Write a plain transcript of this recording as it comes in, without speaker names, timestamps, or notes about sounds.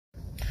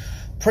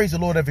Praise the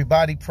Lord,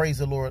 everybody. Praise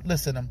the Lord.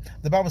 Listen,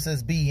 the Bible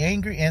says, be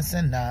angry and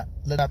sin not.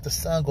 Let not the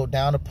sun go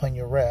down upon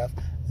your wrath,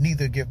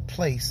 neither give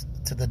place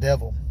to the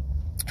devil.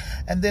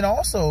 And then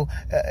also,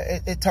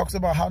 it talks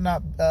about how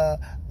not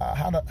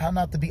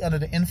to be under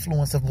the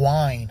influence of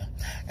wine.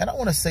 And I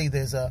want to say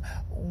this,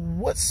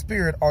 what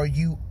spirit are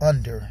you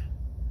under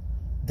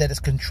that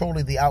is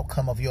controlling the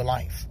outcome of your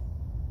life?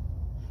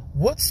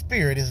 What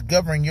spirit is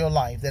governing your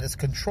life that is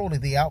controlling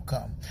the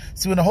outcome?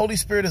 See, when the Holy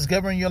Spirit is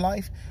governing your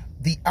life,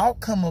 the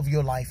outcome of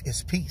your life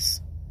is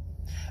peace.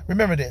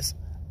 Remember this: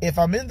 if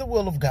I'm in the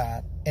will of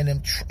God, and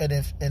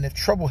if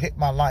trouble hit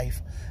my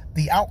life,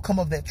 the outcome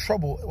of that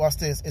trouble, watch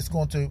this, it's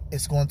going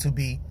to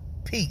be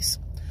peace.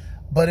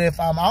 But if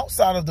I'm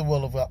outside of the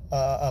will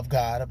of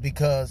God,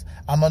 because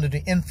I'm under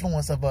the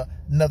influence of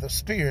another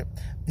spirit,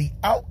 the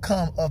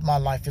outcome of my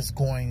life is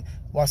going,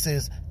 watch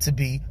this, to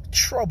be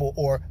trouble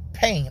or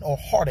pain or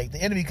heartache.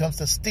 The enemy comes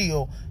to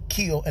steal,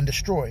 kill, and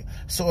destroy.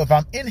 So if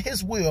I'm in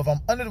his will, if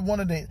I'm under one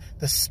of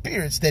the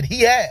spirits that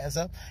he has,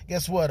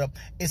 guess what?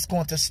 It's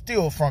going to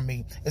steal from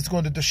me. It's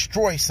going to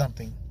destroy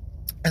something.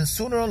 And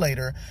sooner or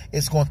later,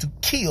 it's going to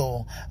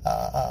kill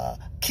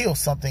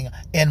something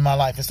in my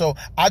life. And so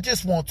I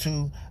just want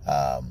to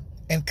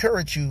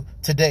encourage you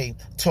today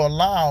to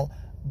allow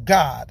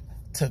God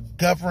to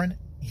govern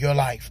your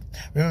life.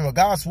 Remember,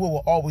 God's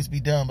will always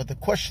be done, but the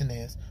question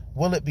is,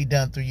 will it be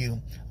done through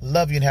you?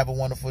 Love you and have a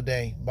wonderful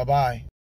day. Bye-bye.